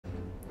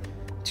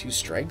2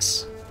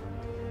 strikes?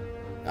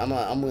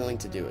 I'm willing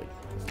to do it.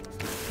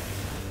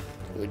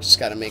 We just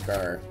got to make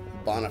our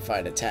bona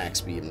fide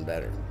attacks be even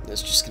better.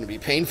 It's just going to be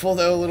painful,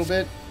 though, a little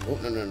bit. Oh,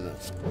 no, no, no.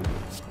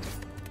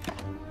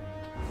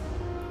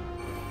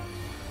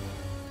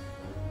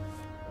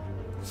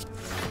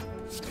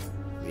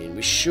 I mean,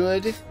 we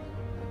should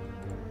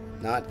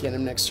not get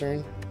him next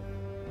turn.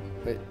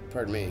 Wait,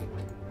 pardon me.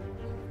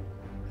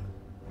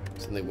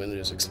 Suddenly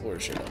Windows Explorer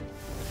showed up.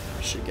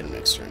 Should get him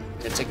next turn.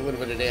 Gonna take a little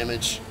bit of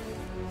damage.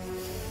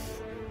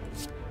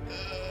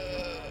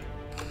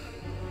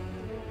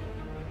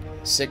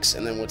 6,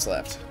 and then what's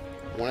left?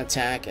 1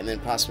 attack, and then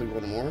possibly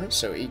 1 more.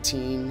 So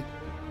 18,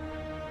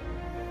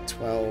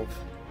 12.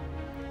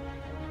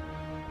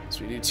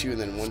 So we do 2 and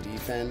then 1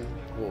 defend.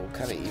 We'll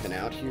kind of even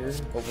out here.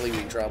 Hopefully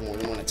we draw more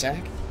than 1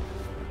 attack.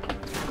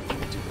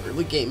 Do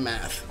early game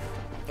math.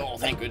 Oh,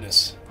 thank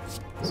goodness.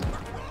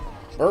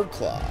 Bird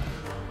Claw.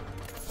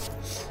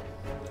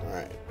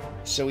 Alright.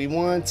 So we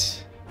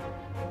want...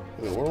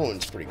 I mean,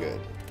 Whirlwind's pretty good.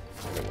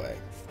 Right away.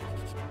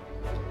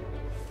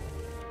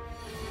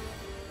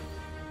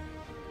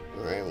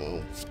 Alright,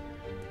 well.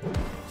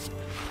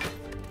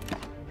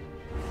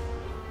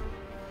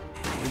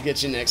 We'll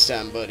get you next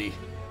time, buddy.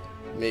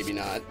 Maybe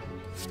not.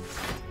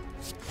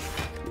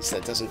 At least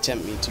that doesn't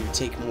tempt me to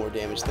take more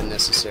damage than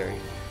necessary.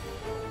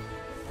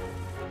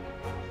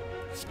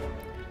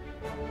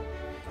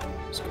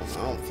 What's going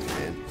on with you,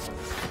 man?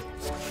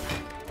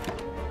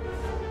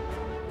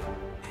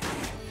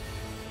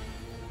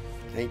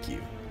 Thank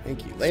you.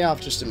 Thank you. Lay off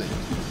just a minute.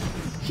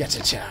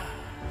 Yacha-cha.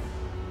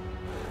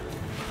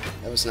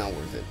 That was not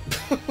worth it.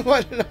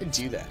 Why did I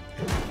do that?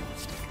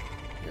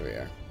 Here we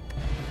are.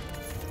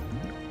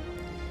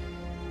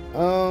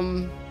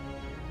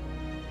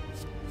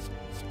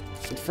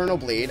 Infernal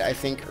Blade, I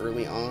think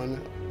early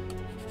on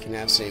can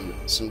have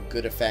some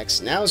good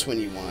effects. Now is when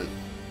you want.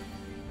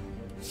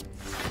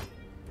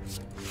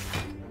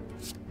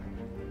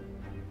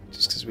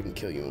 Just because we can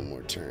kill you one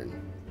more turn.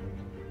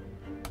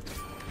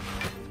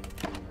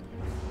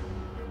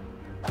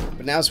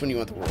 But now is when you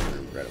want the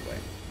Whirlwind right away.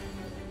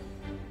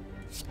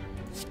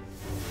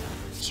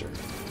 Sure.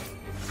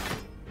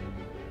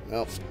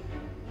 Well.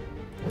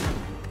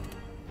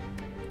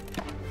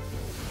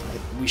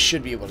 We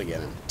should be able to get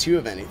him. 2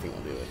 of anything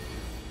will do it.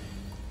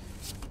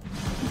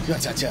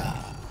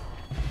 Cha-cha-cha.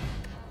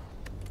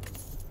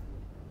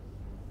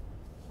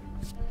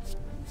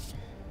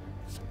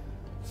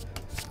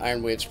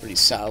 Iron Wave's pretty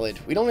solid.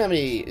 We don't have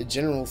a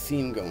general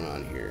theme going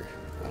on here.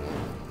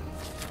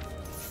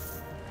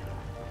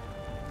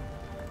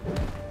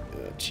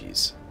 Oh,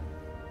 jeez.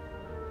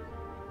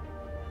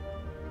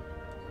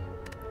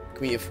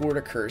 Can we afford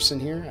a curse in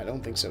here? I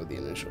don't think so with the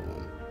initial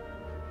one.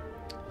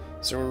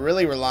 So we're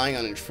really relying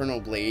on Infernal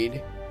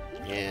Blade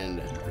and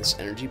this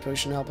energy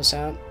potion to help us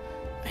out.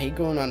 I hate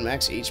going on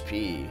max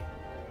HP.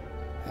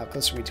 How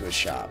close are we to a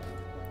shop?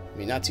 I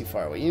mean, not too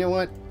far away. You know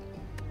what?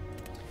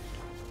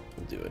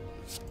 We'll do it.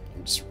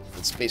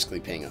 It's basically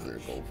paying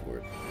 100 gold for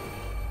it.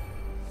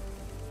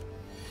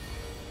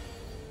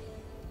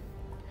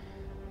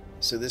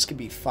 So this could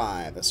be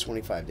 5. That's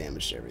 25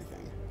 damage to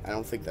everything. I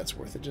don't think that's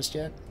worth it just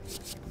yet.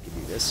 I'll give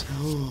you this.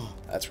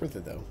 That's worth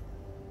it, though.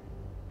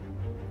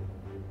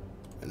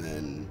 And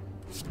then...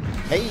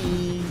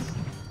 Hey!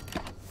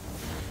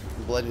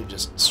 Blood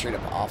just straight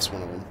up offs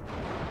one of them.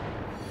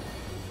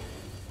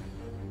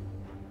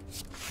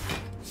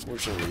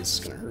 Fortunately, this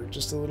is going to hurt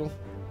just a little.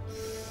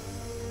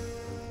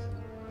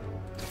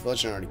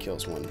 Bludgeon already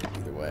kills one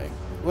either way.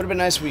 It would have been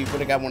nice if we would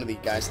have got one of the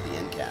guys at the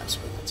end caps,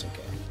 but that's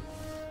okay.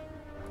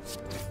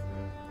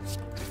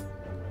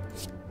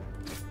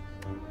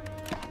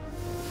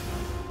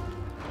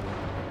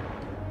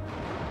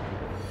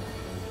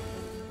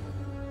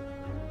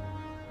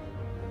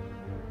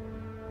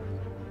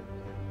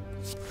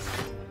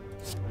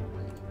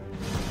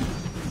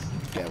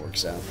 Yeah, it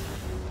works out.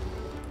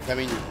 I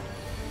mean...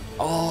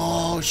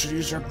 Oh, should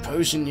use our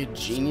potion, you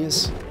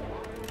genius.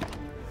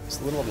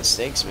 It's little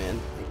mistakes, man.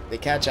 They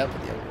catch up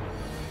with you.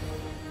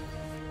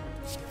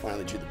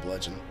 Finally drew the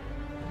bludgeon.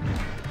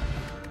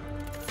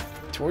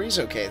 Tori's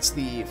okay. It's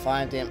the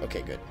 5 damage.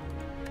 Okay, good.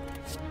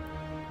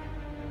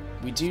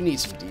 We do need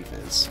some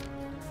defense.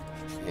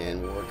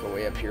 And we'll work our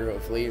way up here,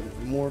 hopefully.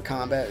 More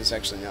combat is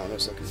actually not what I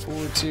was looking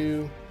forward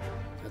to.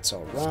 That's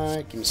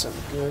alright. Give me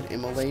something good.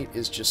 Immolate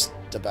is just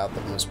about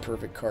the most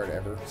perfect card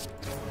ever.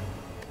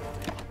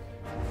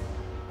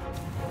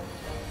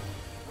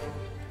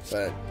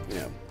 But, you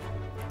know,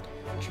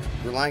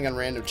 relying on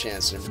random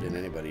chance never did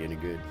anybody any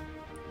good.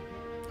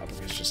 I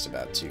think it's just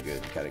about too good.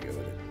 Gotta go with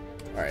it.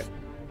 Alright.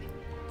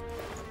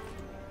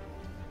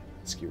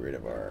 Let's get rid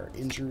of our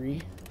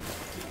injury.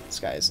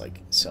 This guy is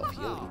like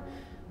self-healing.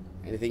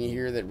 Anything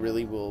here that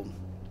really will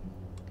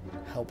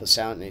help us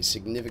out in a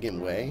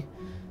significant way?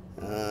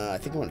 I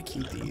think I want to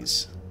keep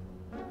these.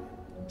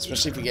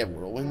 Especially if we get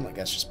Whirlwind, like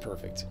that's just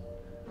perfect.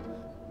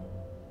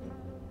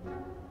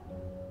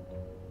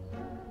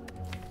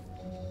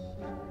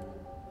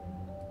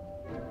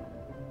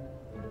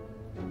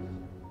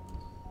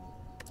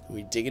 Are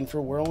we digging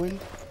for Whirlwind?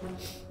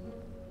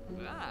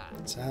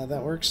 That's how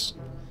that works.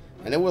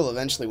 And it will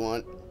eventually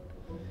want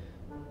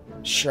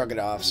shrug it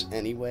offs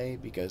anyway,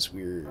 because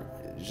we're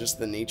just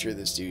the nature of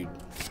this dude.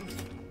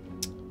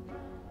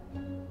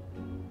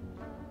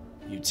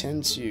 You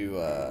tend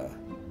to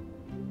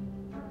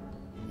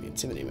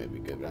intimidate might be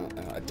good,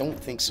 but I don't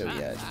think so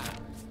yet.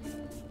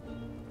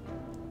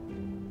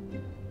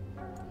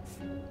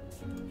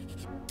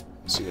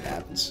 See what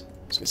happens.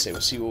 I was gonna say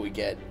we'll see what we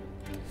get.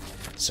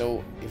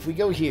 So if we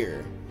go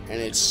here and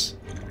it's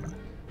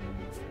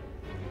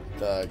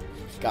the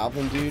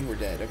goblin dude, we're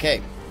dead.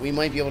 Okay, we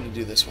might be able to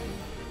do this one.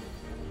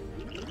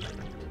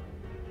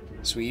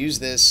 So we use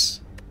this.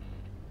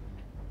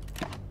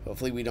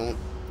 Hopefully we don't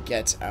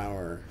get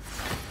our...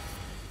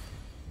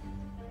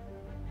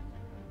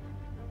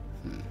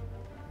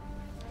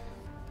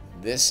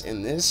 This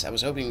and this. I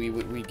was hoping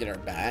we'd get our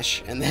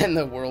bash, and then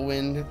the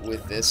whirlwind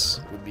with this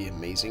would be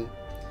amazing.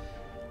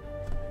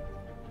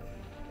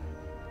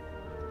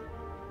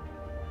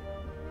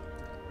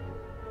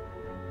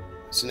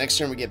 So next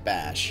turn we get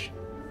bash.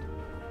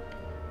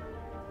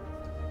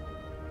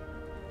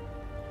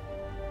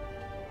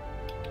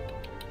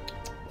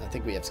 I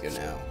think we have to go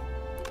now.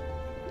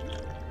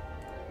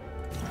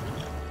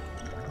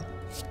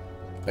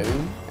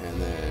 Boom,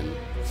 and then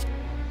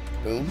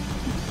boom.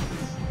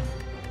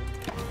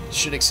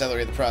 Should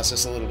accelerate the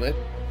process a little bit.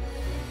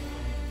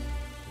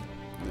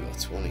 Ooh,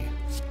 20.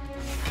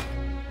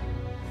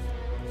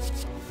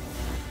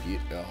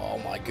 Oh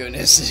my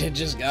goodness, it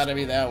just gotta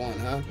be that one,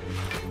 huh?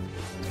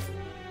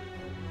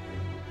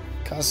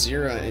 Cost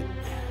 0 and it...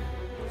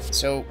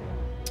 So,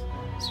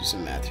 let's do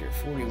some math here.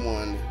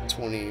 41,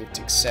 20,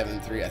 take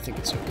 7, 3. I think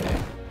it's okay.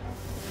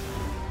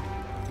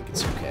 I think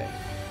it's okay.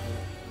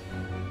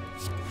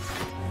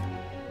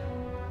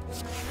 I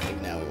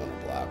think now we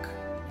want to block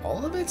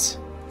all of it.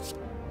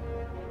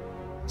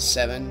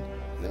 7, and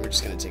then we're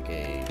just going to take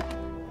a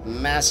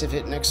massive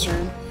hit next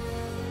turn.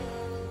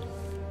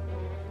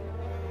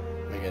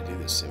 We got to do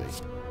this to me.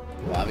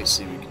 Well,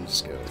 obviously we can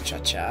just go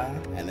cha-cha,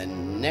 and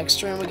then next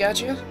turn we got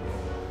you?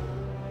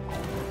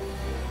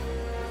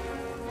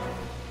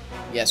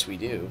 Yes, we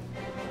do.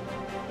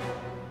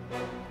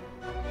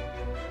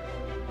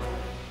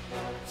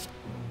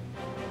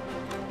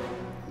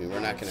 I mean, we're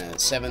not going to...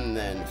 7,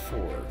 then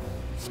 4.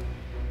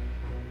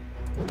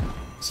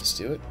 Let's just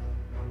do it.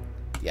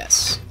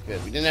 Yes.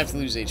 Good. We didn't have to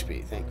lose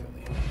HP,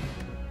 thankfully.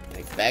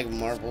 Like, Bag of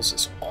Marbles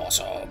is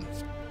awesome.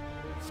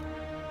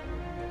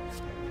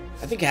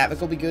 I think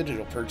Havoc will be good.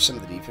 It'll purge some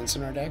of the defense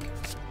in our deck.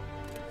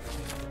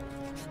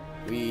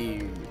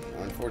 We,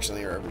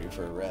 unfortunately, are ready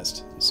for a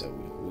rest, so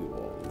we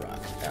will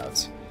rock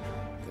out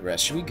the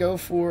rest. Should we go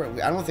for...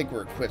 I don't think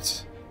we're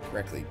equipped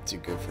correctly to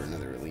go for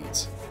another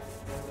Elite.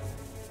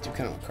 I do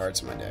kind of want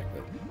cards in my deck,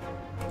 but...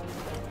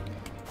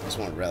 I just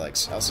want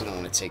relics. I also don't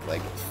want to take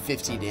like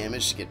 50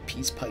 damage to get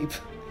Peace Pipe.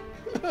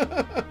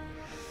 Alright.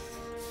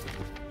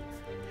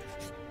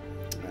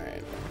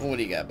 Well, what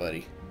do you got,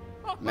 buddy?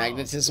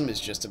 Magnetism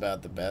is just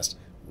about the best.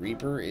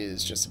 Reaper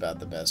is just about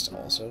the best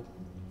also.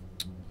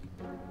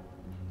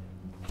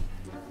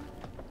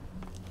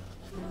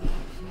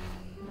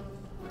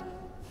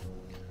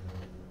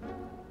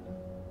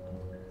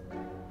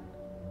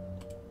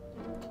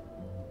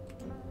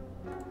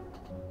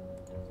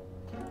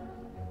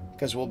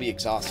 Because we'll be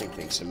exhausting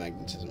things, so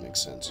magnetism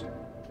makes sense.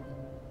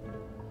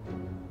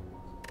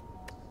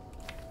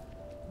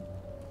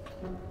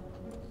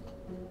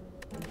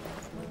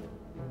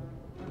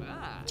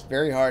 It's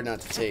very hard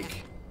not to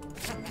take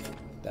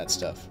that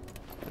stuff.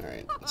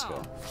 Alright, let's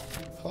go.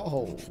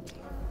 Oh!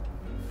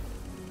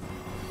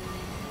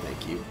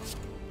 Thank you.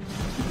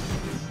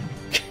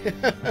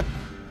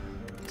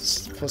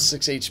 Plus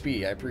 6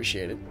 HP, I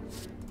appreciate it.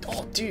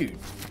 Oh, dude!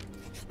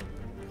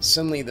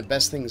 Suddenly the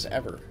best things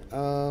ever.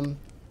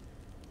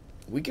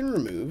 We can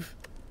remove,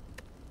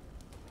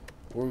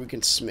 or we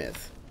can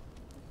smith.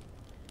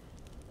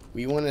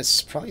 We want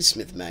to probably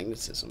smith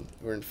magnetism,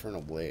 or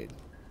infernal blade,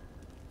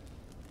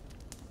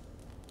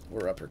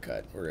 or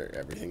uppercut, or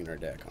everything in our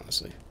deck,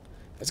 honestly.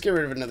 Let's get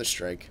rid of another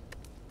strike.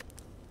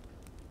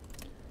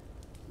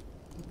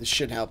 This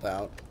should help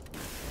out,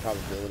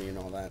 probability and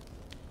all that.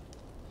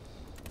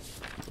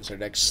 As our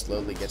deck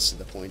slowly gets to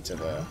the point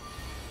of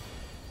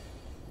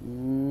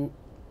ooh,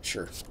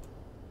 sure.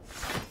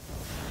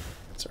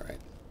 That's alright.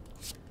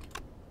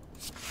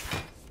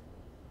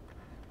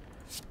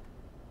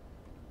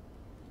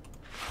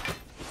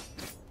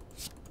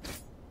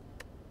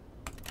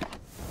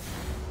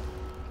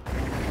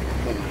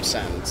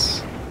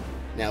 Silence.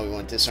 Now we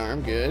want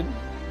disarm. Good.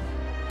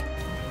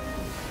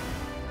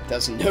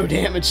 Does no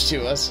damage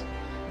to us.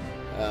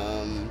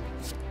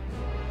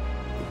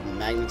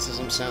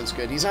 Magnetism sounds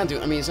good. He's not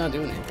doing. I mean, he's not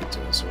doing anything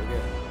to us, so we're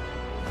good.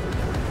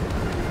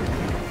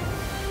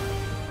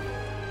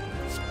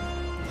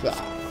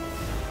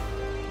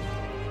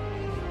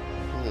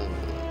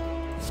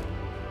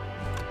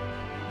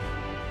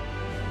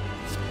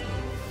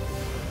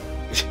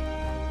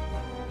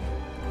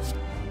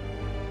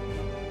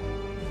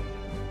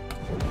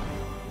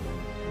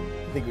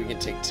 I think we can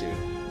take 2.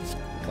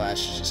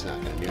 Clash is just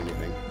not going to do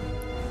anything.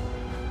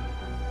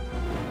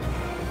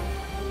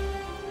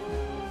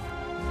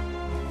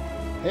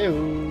 Hey,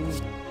 ooh.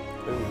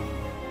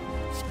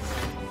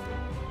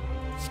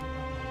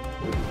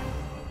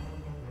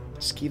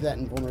 Just keep that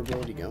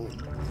invulnerability going.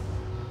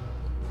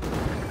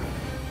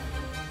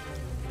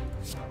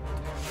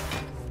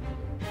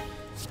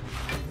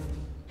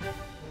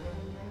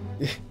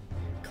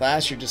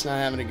 Clash, you're just not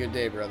having a good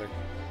day, brother.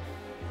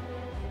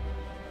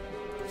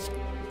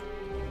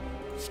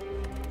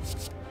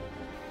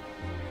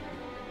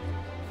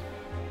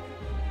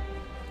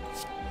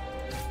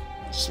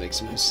 Just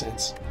makes no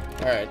sense.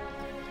 Alright.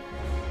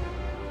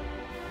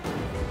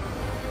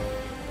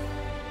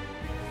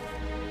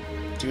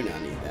 Do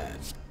not need that.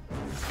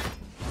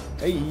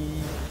 Hey!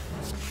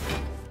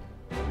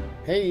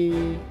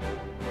 Hey!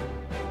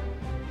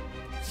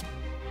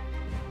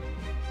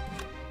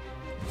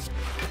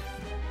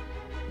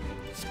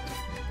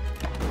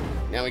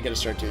 Now we gotta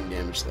start doing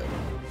damage, though.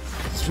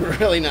 It's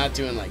really not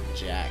doing, like,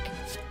 jack.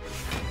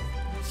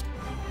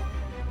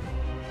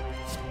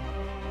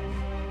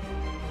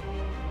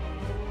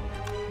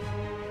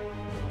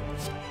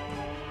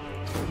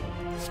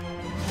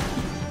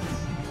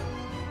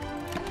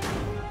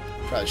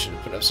 Probably should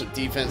have put up some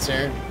defense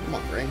there. Come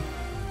on, Brain.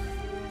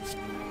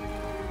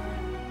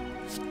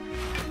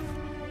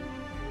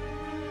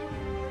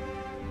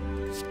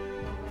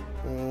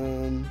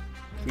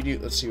 We do.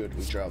 Let's see what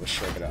we draw. Let's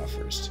shrug it off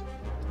first.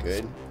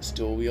 Good. Let's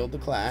dual wield the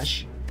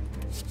Clash.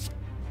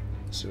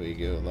 So we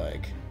go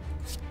like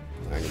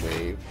Iron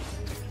Wave,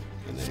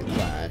 and then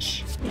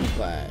Clash,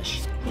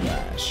 Clash,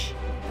 Clash.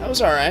 That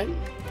was all right.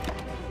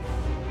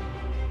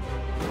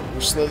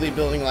 We're slowly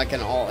building like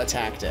an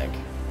all-attack deck.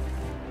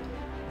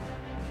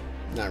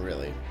 Not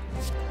really.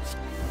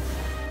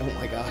 Oh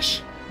my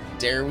gosh.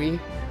 Dare we?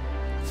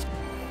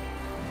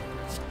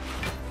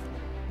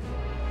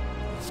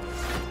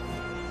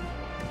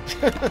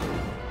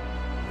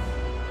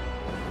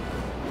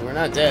 We're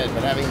not dead,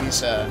 but having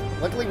these,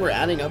 luckily we're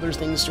adding other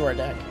things to our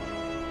deck.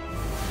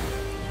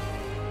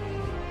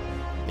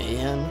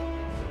 Man.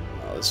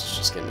 Oh, this is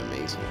just getting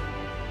amazing.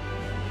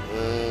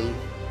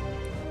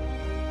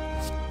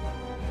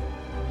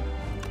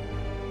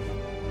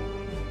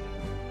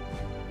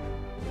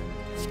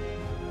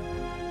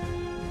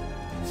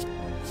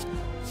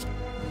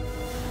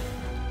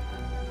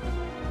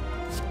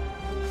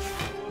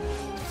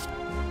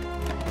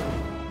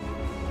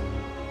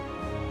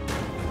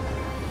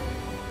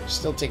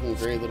 Still taking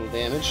very little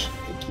damage.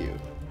 Thank you.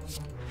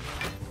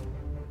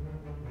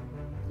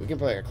 We can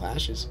play our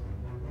clashes.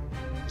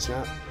 It's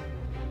not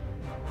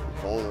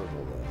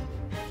vulnerable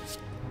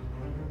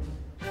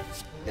though.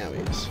 Now he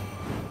is.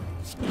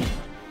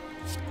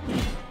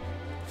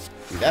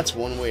 Dude, that's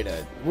one way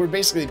to... We're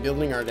basically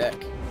building our deck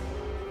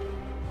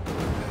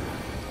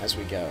as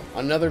we go.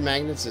 Another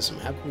magnetism.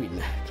 How can we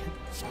not?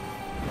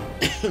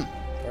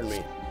 Pardon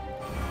me.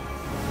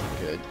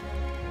 Good.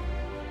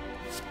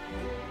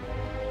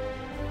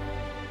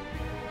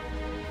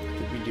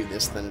 Did we do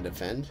this then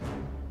defend?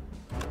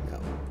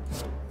 No.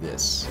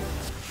 This.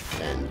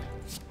 Defend.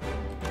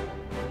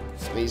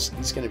 I mean,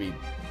 he's gonna be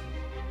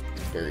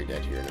very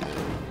dead here in a minute.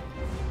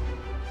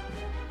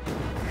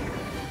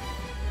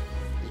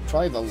 It's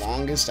probably the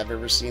longest I've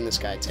ever seen this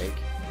guy take.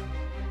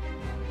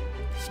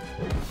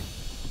 It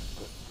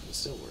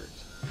still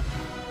worked.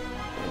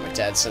 Oh, my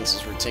dad's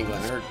senses were tingling.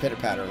 I heard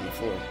pitter-patter on the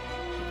floor.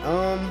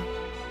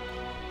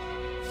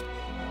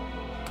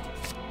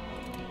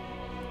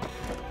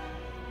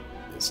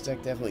 This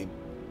deck definitely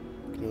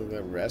can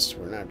go rest.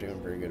 We're not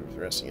doing very good with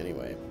resting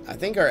anyway. I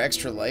think our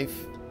extra life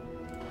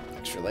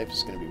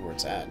is going to be where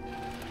it's at.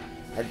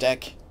 Our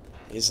deck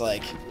is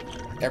like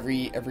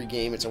every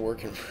game it's a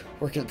work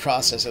in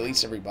process, at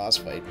least every boss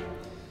fight.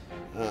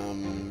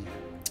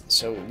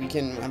 So we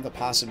can have the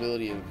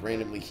possibility of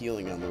randomly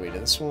healing on the way to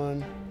this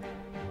one.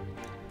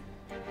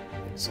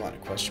 There's a lot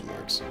of question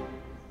marks.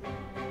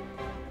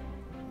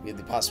 We have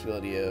the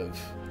possibility of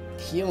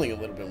healing a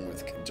little bit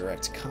with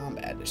direct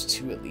combat. There's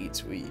 2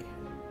 elites.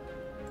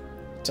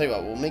 Tell you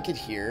what, we'll make it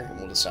here and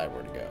we'll decide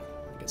where to go.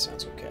 I think it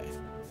sounds okay.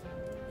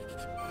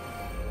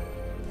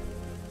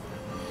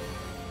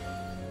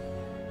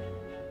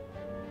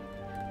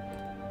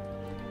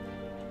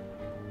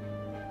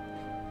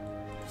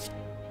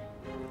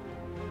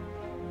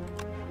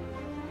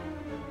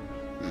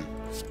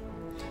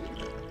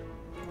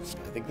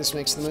 I think this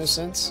makes the most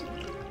sense.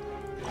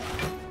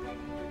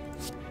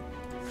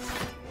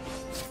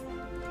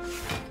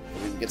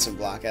 We can get some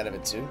block out of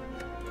it too.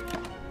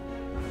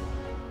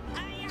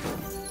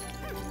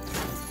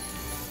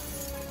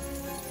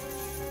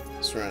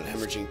 So we're not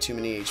hemorrhaging too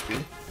many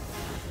HP.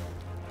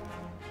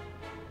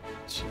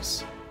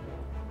 Jeez.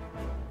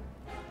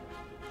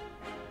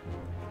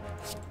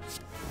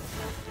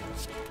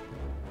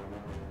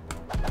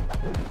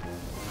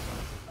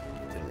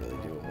 Didn't really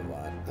do a whole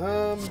lot.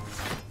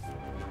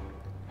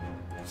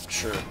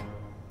 Sure.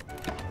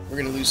 We're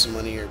gonna lose some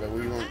money here, but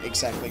we weren't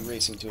exactly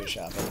racing to a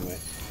shop anyway.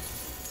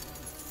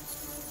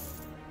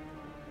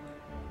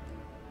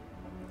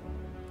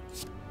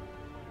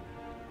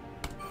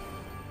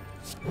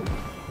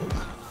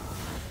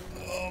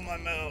 Oh, my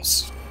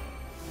mouse.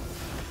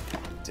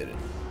 Did it.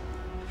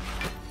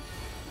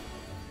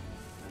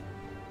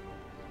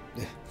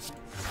 We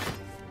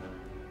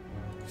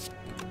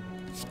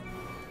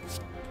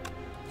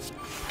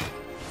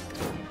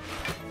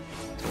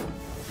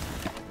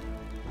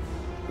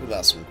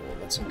lost some gold,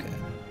 that's okay.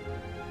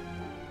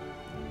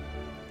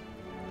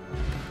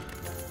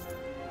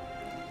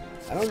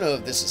 I don't know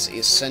if this is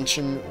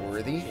Ascension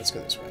worthy. Let's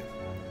go this way.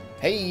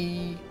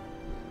 Hey!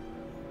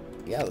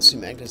 Yeah, let's do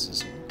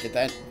magnetism.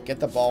 Get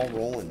the ball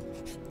rolling.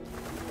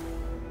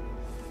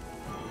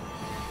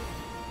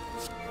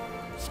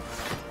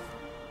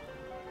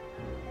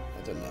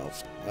 I don't know.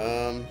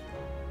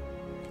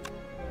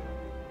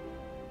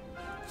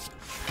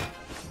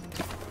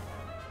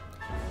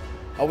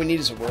 All we need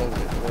is a whirlwind.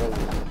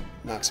 Whirlwind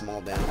knocks them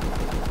all down.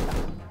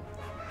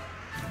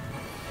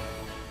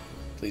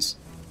 Please.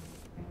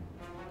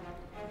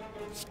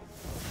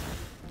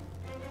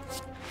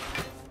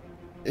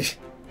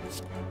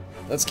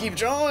 Let's keep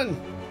drawing!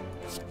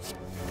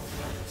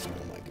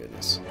 Oh my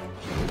goodness.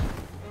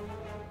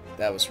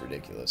 That was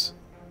ridiculous.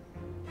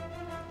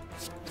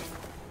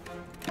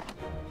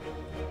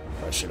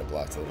 I should have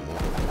blocked a little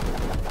more.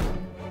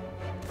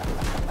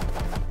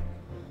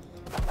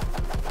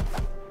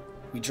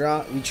 We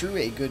drew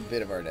a good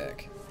bit of our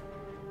deck.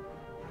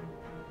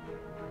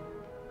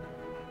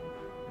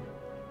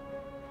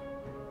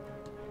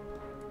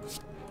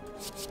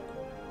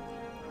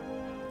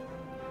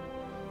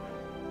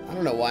 I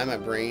don't know why my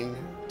brain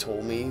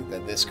told me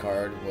that this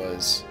card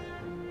was...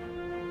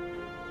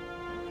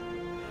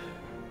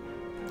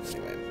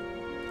 Anyway.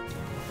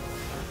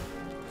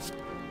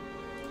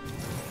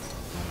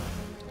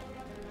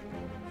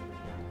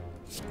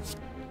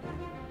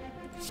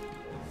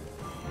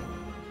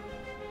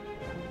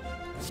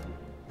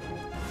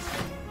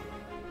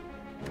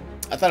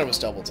 I thought it was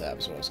double tap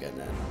is what I was getting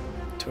at.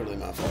 Totally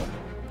my fault.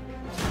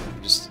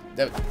 Just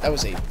that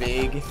was a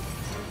big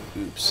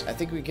oops. I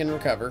think we can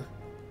recover.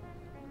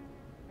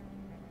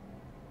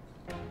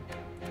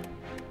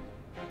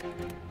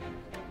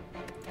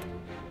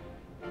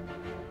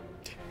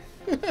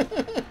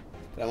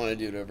 But I want to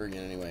do it over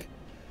again anyway.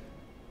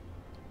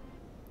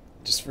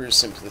 Just for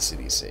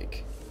simplicity's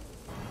sake.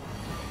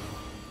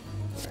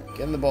 Right,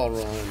 getting the ball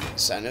rolling.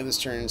 So I know this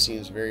turn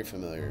seems very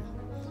familiar.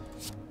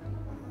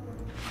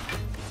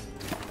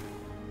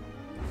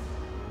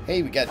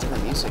 Hey, we got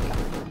different music.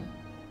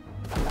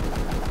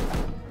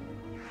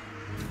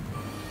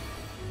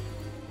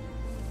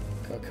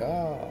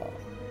 Caw.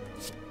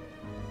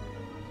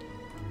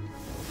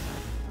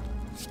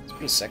 Let's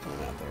put a second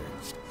one out there.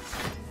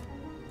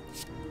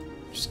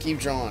 Just keep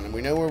drawing, and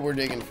we know where we're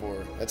digging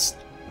for. That's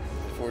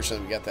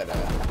unfortunately we got that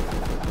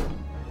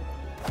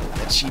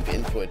cheap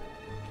input,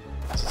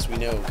 since we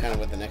know kind of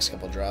what the next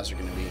couple draws are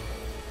going to be.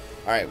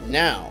 All right,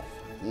 now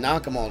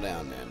knock them all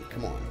down, man.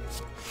 Come on.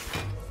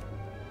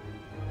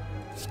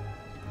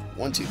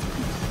 1, 2,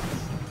 3.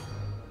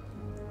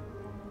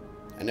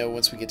 I know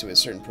once we get to a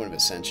certain point of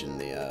ascension,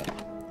 they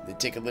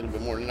take a little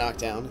bit more to knock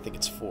down. I think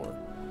it's 4.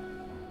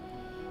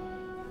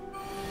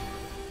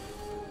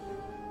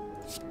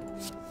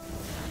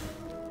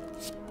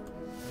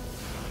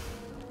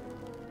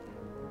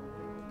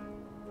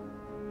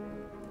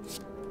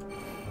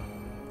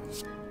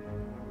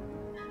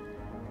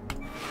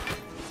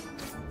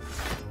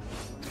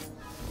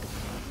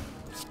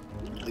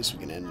 At least we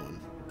can end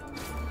one.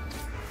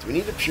 Do we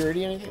need a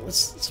purity or anything?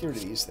 Let's get rid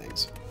of these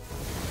things.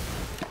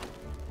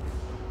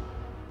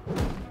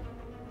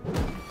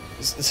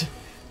 This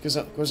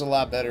goes a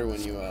lot better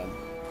when you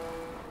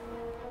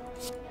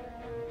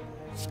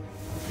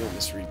don't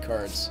misread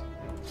cards.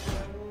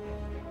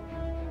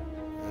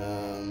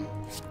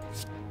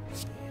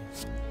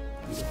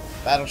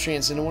 Battle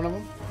trance into one of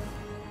them.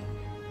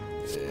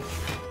 Yeah.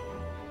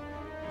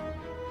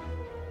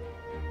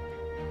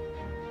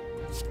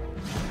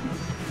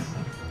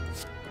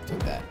 Take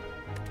that.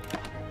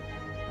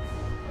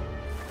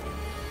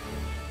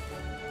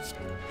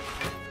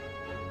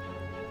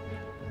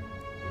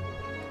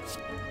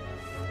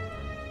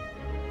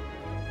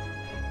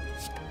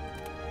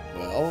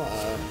 Well,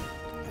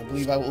 I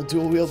believe I will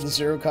dual wield the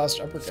 0-cost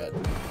uppercut.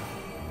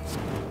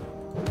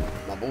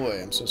 My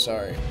boy, I'm so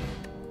sorry.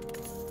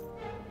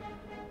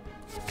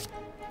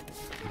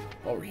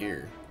 While we're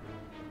here.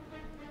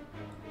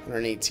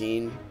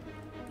 118.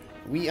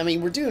 I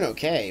mean, we're doing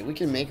okay. We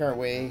can make our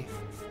way.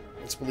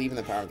 Let's believe in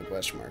the power of the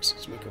question marks.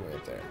 Let's make our way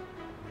up there.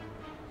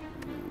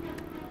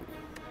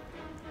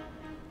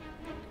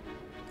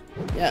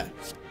 Yeah.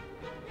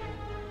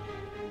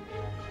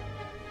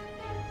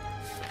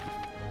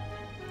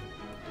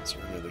 Is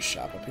there another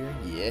shop up here?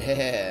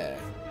 Yeah.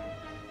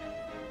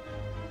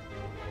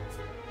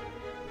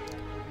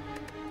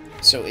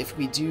 So if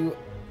we do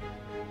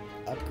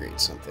upgrade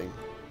something,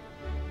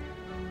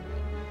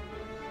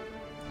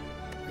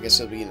 I guess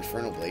it'll be an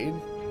Infernal Blade.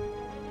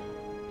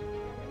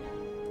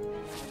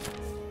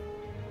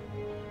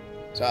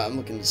 So I'm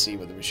looking to see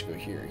whether we should go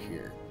here or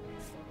here.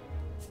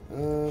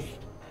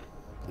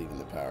 Believe in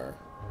the power.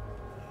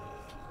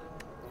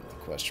 The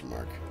question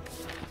mark.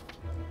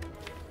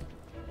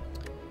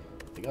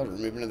 I think I'll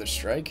remove another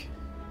strike.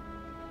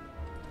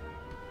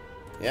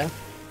 Yeah?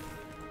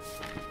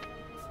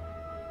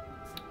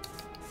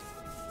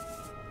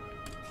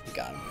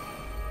 got him.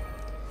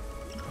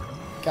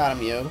 Got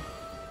him, yo.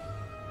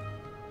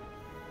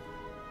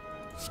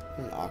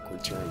 An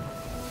awkward turn.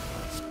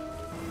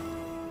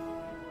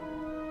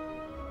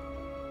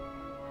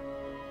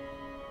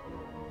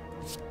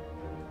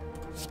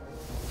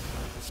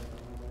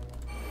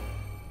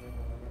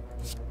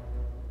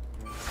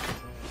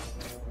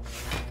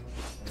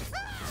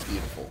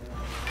 Beautiful.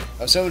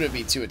 I was hoping it would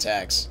be 2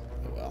 attacks.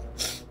 Oh well.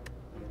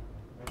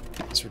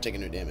 Guess we're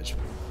taking no damage.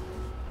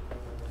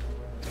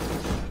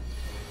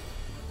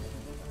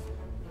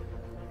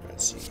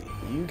 Let's see.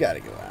 You gotta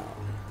go out.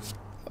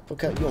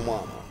 Uppercut your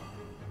mama.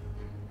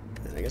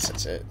 And I guess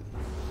that's it.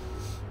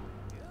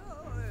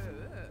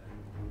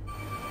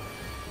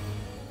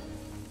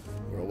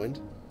 Whirlwind?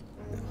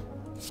 No.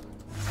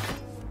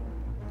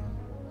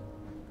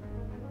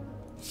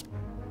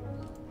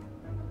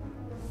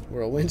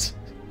 Whirlwind?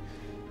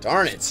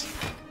 Darn it!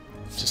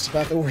 Just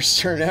about the worst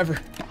turn ever.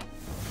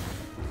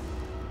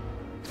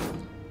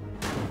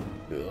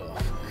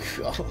 Ugh.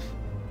 Oh.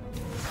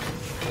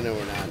 No,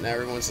 we're not. Now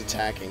everyone's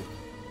attacking.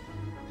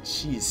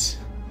 Jeez.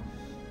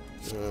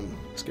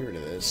 Let's get rid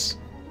of this.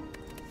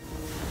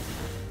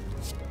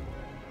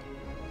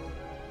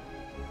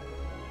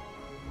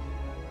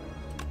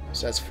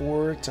 So that's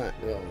 4 times.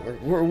 Oh,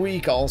 we're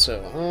weak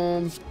also.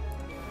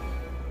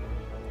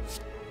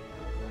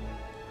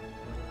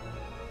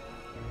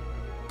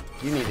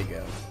 You need to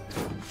go.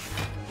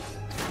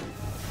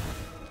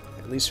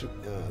 At least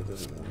it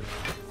doesn't work.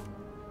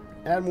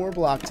 Add more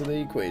block to the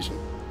equation.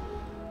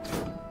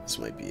 This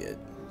might be it.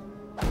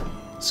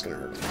 It's gonna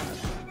hurt a lot.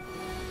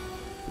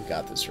 We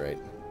got this, right?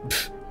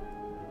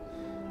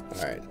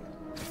 Alright.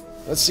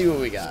 Let's see what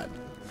we got.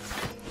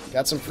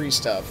 Got some free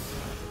stuff.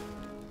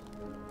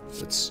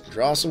 Let's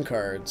draw some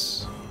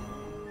cards.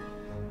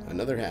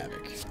 Another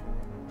Havoc.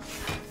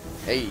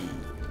 Hey!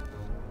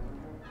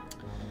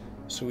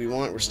 So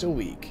we're still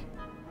weak.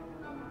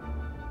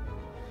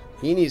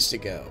 He needs to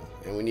go,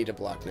 and we need to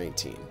block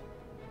 19.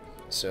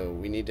 So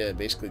we need to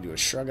basically do a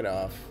shrug it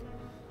off.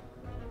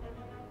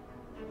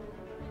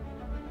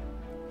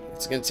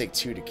 It's gonna take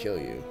 2 to kill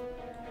you.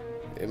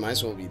 It might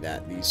as well be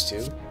these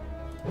 2.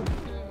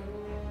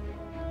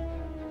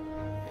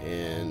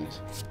 And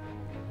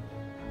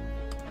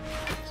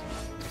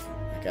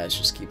that guy's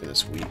just keeping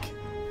us weak.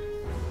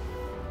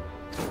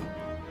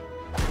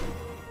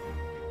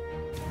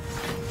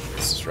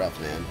 This is rough,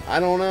 man. I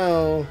don't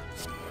know.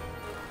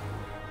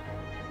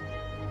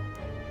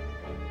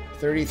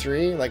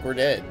 33? Like we're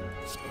dead.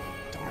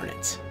 Darn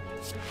it.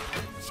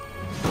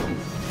 We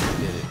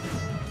did it.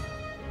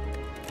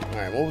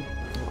 Alright, well,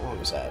 how long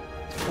was that?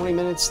 20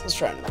 minutes? Let's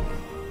try another one.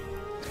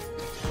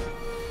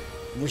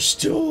 We're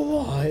still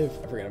alive.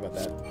 I forgot about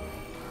that.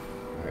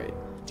 Alright,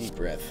 deep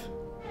breath.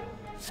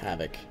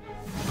 Havoc.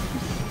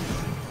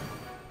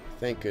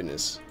 Thank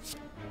goodness.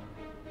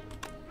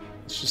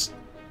 Let's just...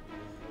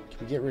 Can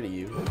we get rid of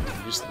you?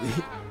 Just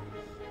leave.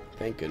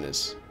 Thank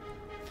goodness.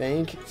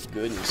 Thank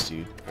goodness,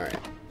 dude. Alright.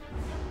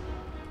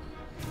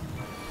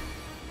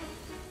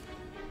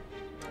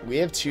 We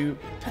have 2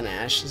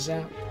 panaches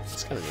out.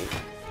 It's kind of neat.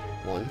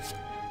 1,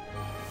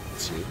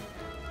 2,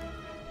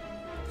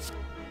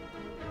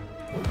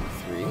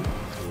 3,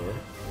 4,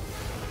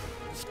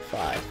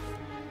 5.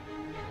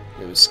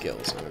 It was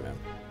skills. I don't know.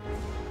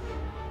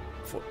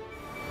 4.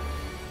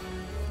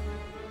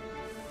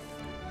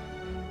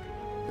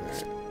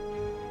 Alright.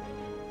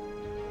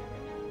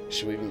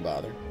 Should we even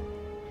bother?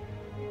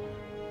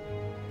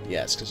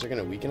 Yes, because they're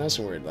going to weaken us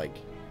and we're at like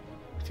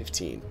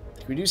 15.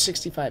 Can we do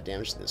 65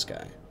 damage to this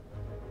guy?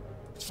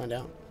 Let's find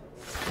out.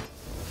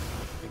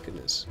 Thank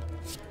goodness.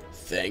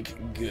 Thank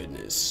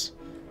goodness.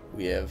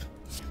 We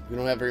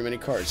don't have very many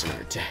cards in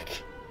our deck.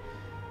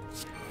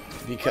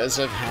 Because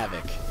of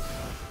Havoc.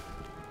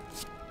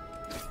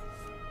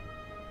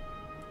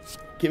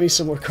 Give me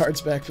some more cards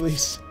back,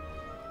 please.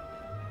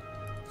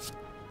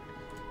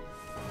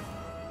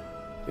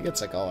 I think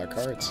it's like all our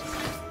cards.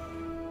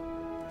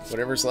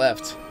 Whatever's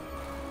left.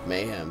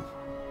 Mayhem.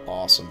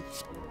 Awesome.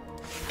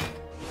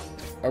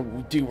 Oh,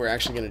 dude, we're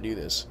actually going to do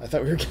this. I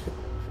thought we were going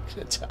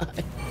to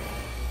die.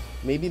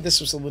 Maybe this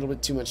was a little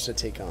bit too much to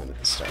take on at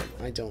the start.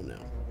 I don't know.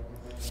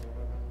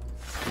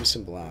 Give me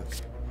some block.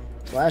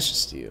 Flash of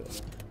Steel.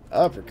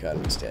 Uppercut.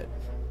 He's dead.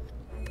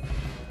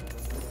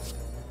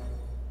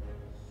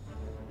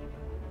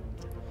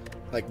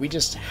 Like, we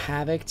just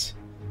havoced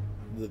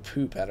the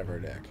poop out of our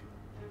deck.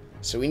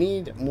 So we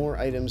need more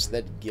items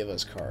that give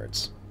us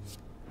cards.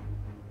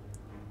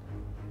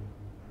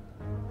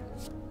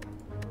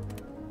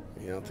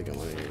 I don't think I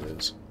want any of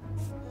those.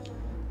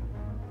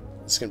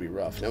 It's gonna be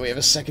rough. Now we have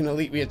a second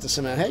elite we have to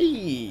somehow...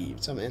 Hey!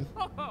 What's up, man?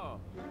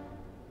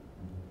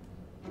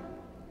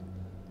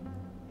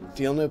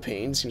 Feel no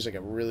pain. Seems like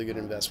a really good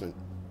investment.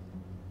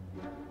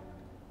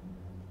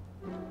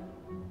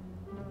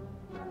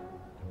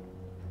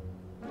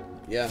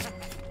 Yeah.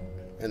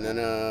 And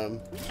then,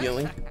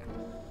 healing.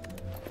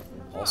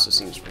 Also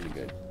seems pretty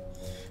good.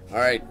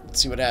 Alright,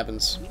 let's see what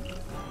happens.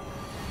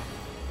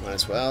 Might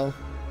as well.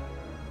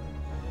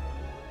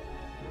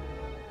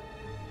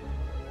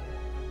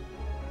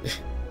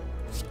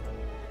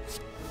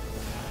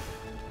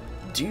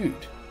 dude.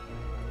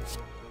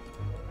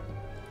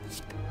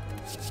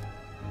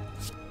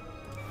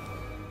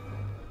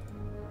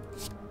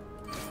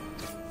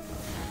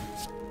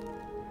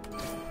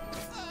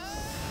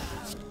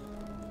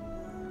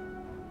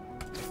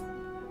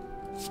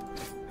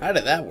 How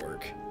did that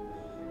work?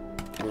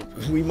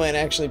 We might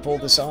actually pull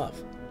this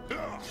off.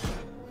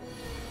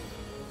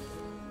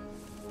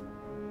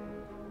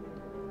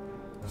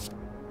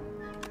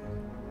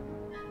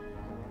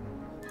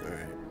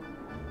 Alright.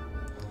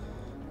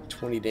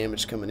 20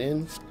 damage coming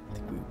in. I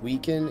think we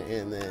weaken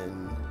and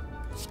then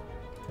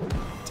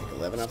take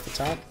 11 off the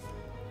top.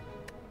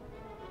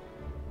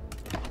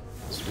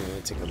 So we're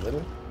going to take a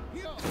little.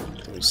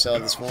 And we sell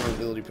this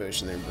vulnerability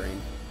potion there,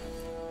 brain.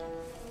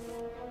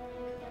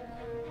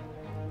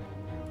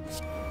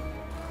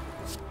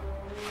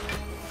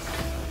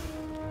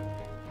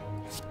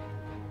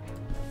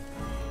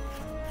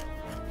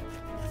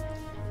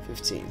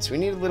 So we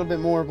need a little bit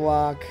more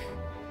block.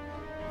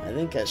 I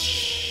think I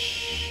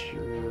shrug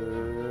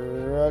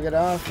it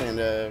off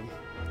and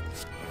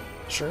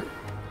sure.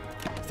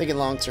 Thinking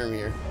long term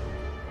here.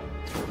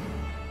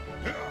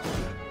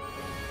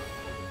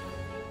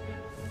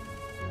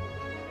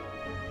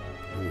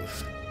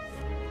 Oof.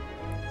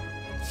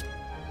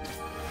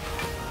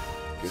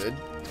 Good.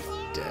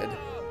 Dead.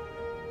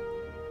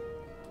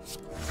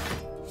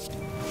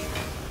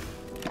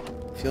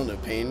 Feel no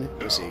pain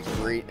was a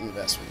great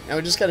investment. Now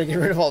we just gotta get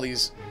rid of all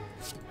these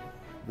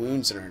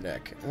wounds in our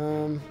deck.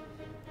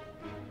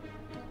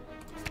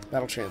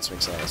 Battle Trance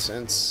makes a lot of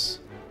sense.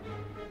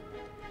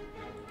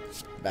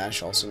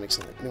 Bash also makes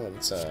a lot. No,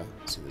 let's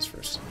do this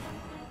first.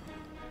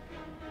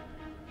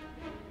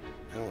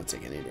 I don't want to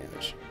take any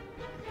damage.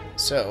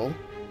 So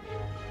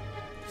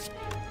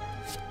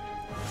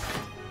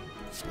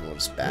we'll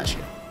just bash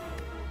you.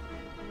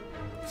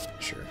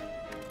 Sure.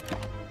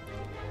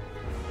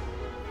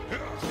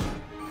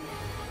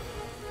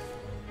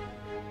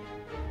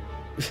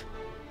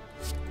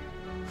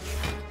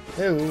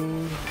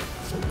 Hello.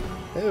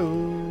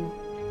 Hello.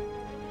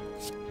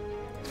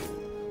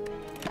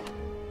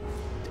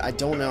 I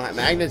don't know.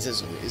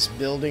 Magnetism is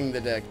building the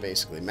deck,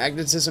 basically.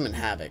 Magnetism and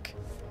Havoc.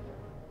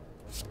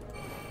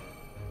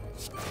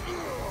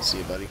 See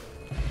you, buddy.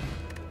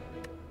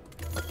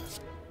 I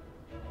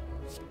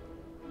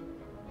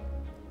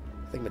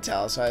think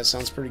Metallicize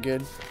sounds pretty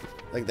good.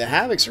 Like, the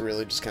Havocs are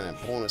really just kind of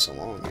pulling us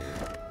along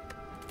here.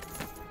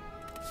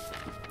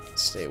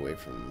 Stay away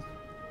from...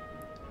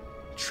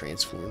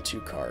 Transform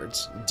 2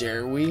 cards.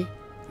 Dare we?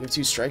 We have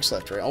 2 strikes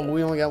left, right? Oh,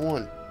 we only got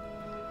 1.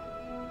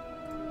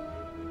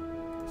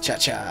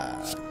 Cha-cha.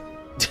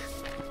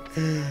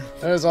 That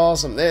was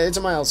awesome. It's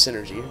a mild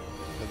synergy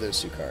of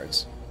those 2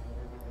 cards.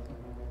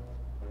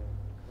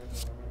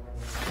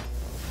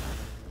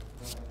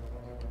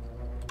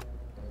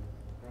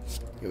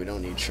 Yeah, we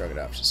don't need to shrug it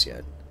off just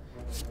yet.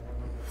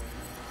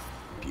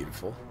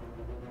 Beautiful.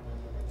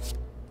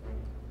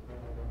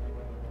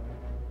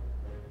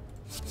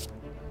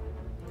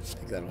 I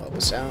think that'll help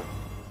us out.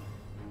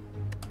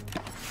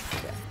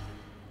 Okay.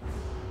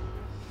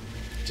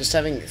 Just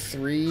having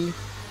 3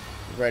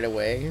 right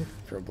away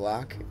for a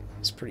block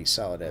is pretty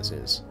solid as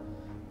is.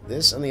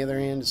 This, on the other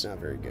hand, is not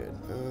very good.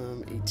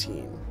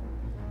 18.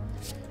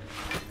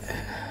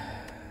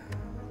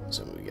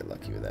 So we get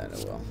lucky with that.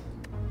 Oh well.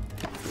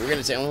 We're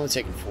gonna take. I'm only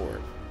taking 4,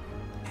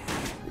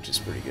 which is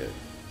pretty good.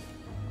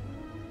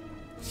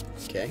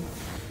 Okay.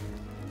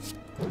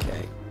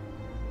 Okay.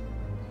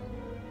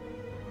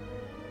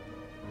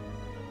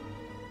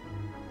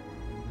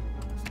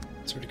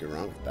 It's hard to go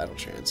wrong with Battle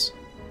Trance.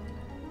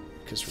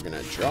 Because we're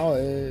gonna draw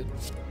it.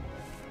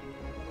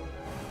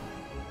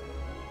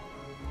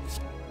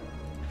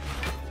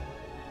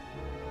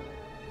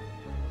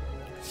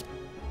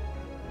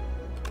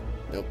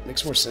 Nope,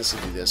 makes more sense to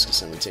do this because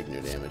then we take no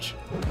damage.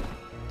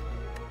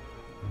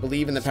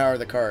 Believe in the power of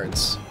the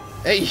cards.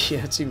 Hey,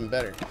 yeah, it's even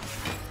better.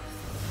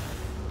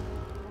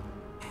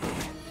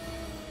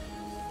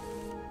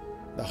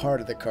 The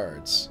heart of the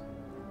cards.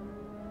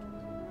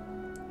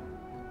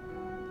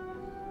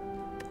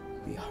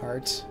 The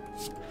heart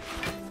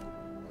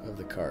of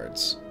the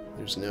cards.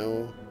 There's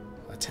no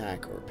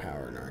attack or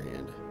power in our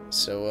hand.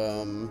 So,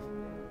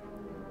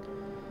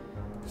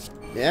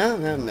 yeah,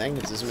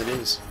 magnetism it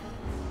is.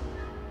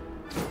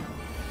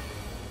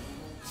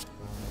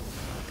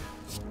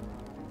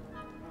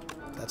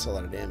 That's a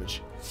lot of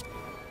damage.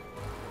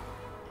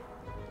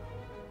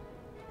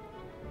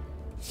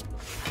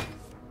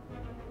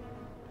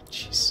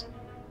 Jeez.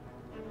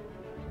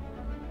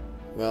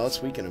 Well,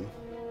 let's weaken him.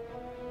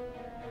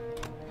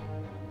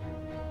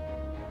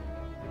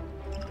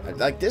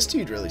 Like, this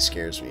dude really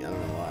scares me. I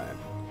don't know why.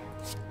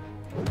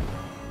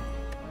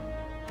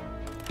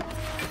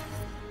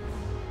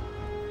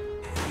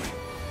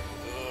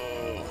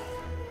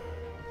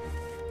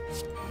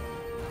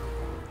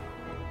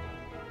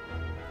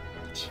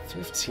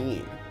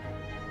 15.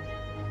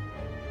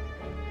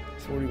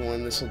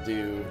 41, this will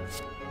do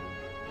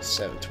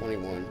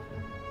 721.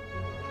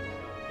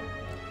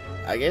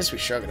 I guess we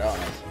shrug it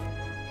off.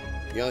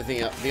 The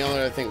only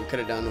other thing we could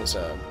have done was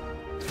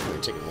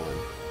taken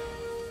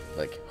 1.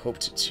 like,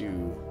 hoped to...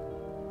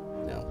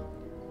 No.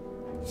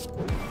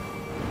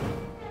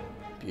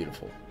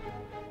 Beautiful.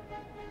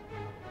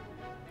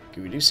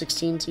 Can we do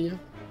 16 to you?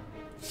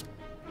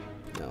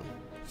 No.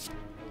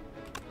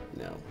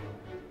 No.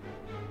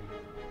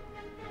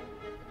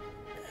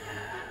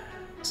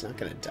 It's not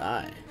gonna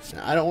die.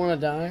 I don't want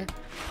to die.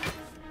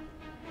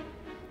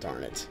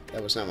 Darn it.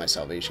 That was not my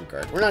salvation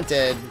card. We're not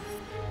dead.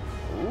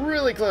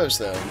 Really close,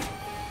 though.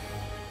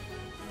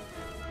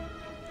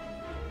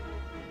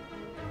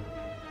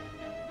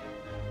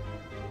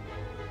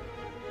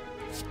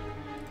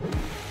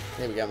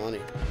 Hey, we got money.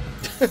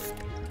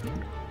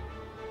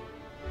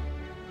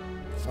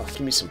 Oh, give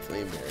me some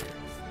flame barrier.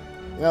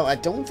 Well, I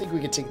don't think we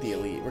can take the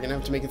elite. We're gonna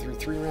have to make it through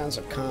 3 rounds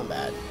of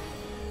combat.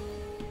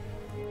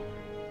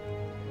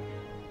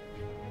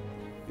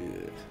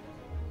 Ugh.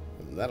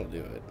 That'll do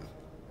it.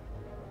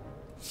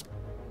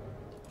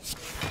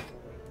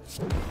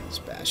 Let's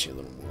bash you a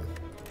little more.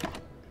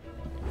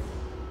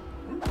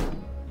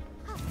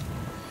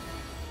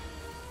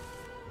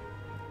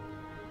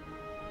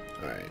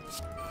 Alright.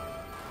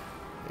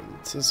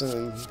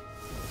 Magnetism.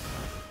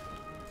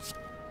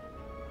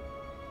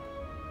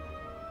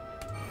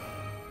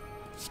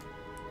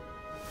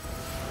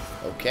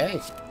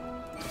 Okay.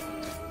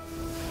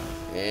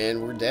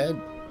 And we're dead.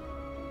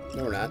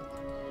 No, we're not.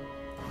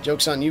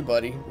 Joke's on you,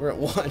 buddy. We're at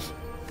 1.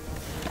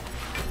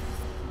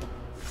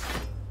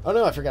 Oh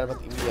no, I forgot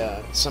about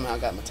the, somehow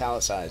got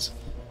metallicized.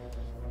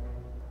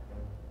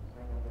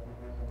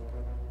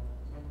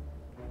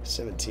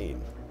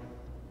 17.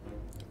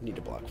 Need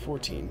to block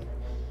 14.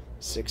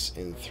 6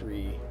 and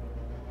 3.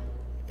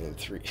 And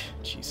 3.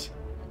 Jeez.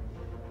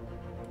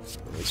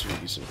 At least we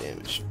can do some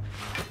damage.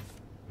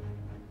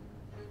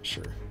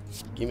 Sure.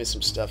 Give me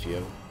some stuff,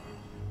 yo.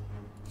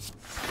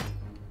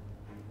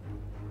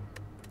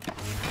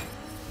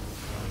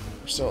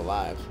 We're still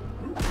alive.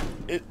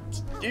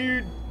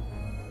 Dude,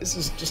 this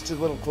is just a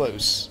little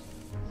close.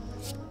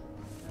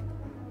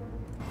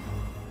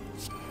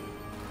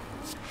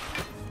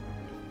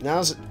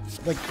 Now's it,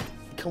 like,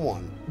 come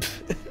on.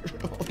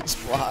 All these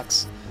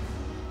blocks.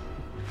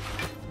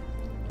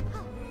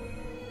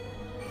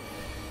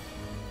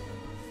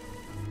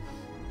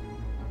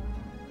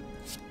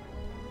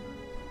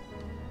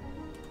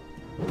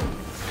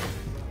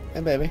 Hey,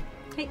 baby.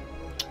 Hey.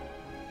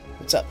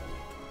 What's up?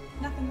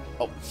 Nothing.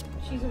 Oh.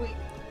 She's awake.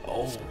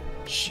 Oh,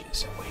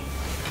 she's awake.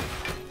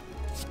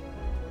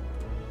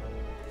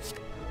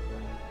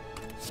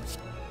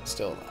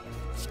 Still alive.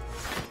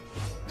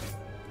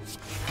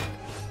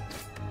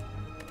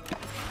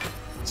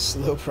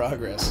 Slow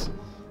progress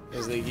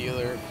as the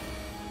healer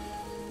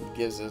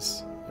gives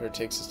us, or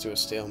takes us to a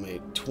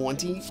stalemate.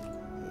 20?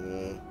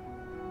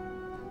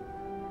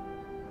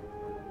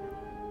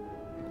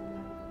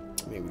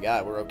 I mean,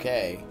 we're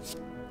okay.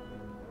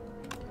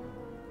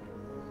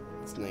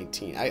 It's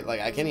 19.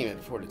 I can't even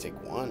afford to take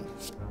 1.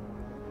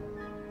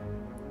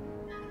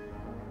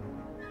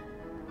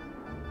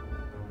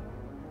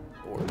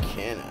 Or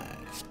can I?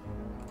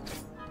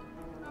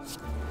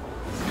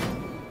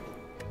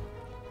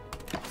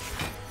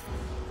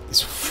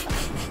 It's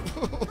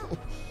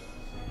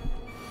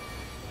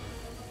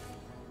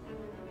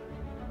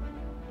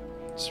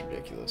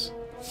ridiculous.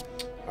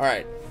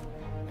 Alright.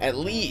 At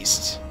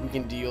least we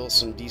can deal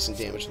some decent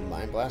damage with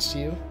Mind Blast to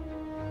you.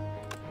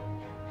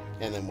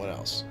 And then what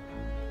else?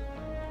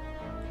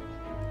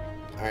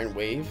 Iron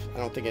Wave? I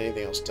don't think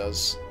anything else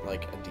does,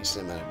 like, a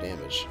decent amount of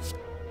damage.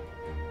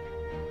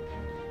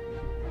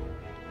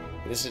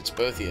 This hits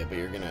both of you, but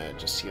you're gonna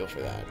just heal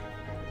for that.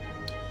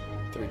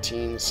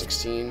 13,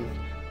 16.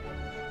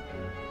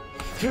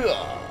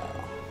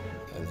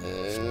 And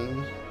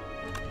then...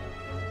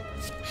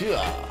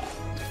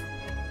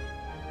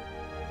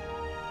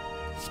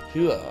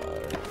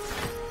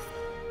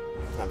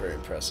 Not very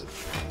impressive.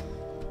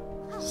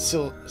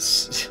 Still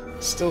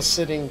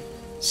sitting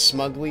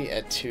smugly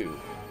at 2.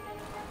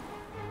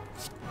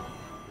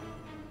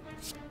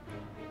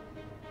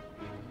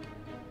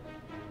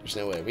 There's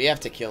no way. We have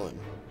to kill him.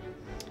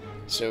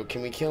 So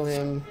can we kill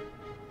him?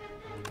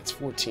 It's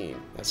 14.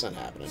 That's not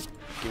happening.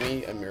 Give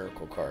me a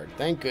miracle card.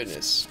 Thank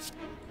goodness.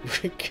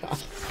 God.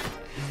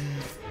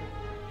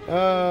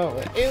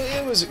 Oh,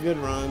 it was a good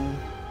run.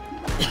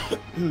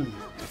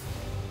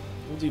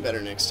 We'll do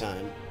better next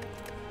time.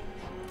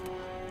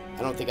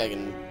 I don't think I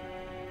can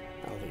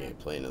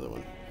play another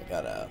one. I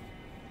got a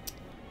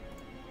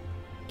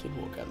kid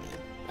woke up, man.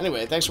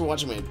 Anyway, thanks for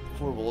watching my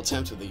horrible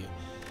attempt with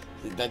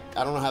that.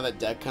 I don't know how that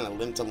deck kind of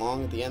limped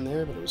along at the end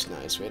there, but it was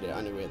nice. I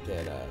knew we had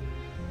that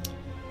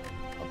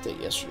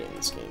update yesterday in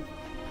this game.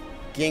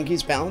 Game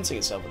keeps balancing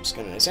itself, which is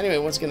kind of nice. Anyway,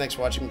 once again, thanks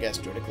for watching. If you guys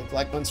enjoyed it, click the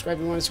like button, subscribe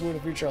if you want to see more in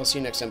the future. I'll see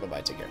you next time.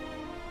 Bye-bye. Take care.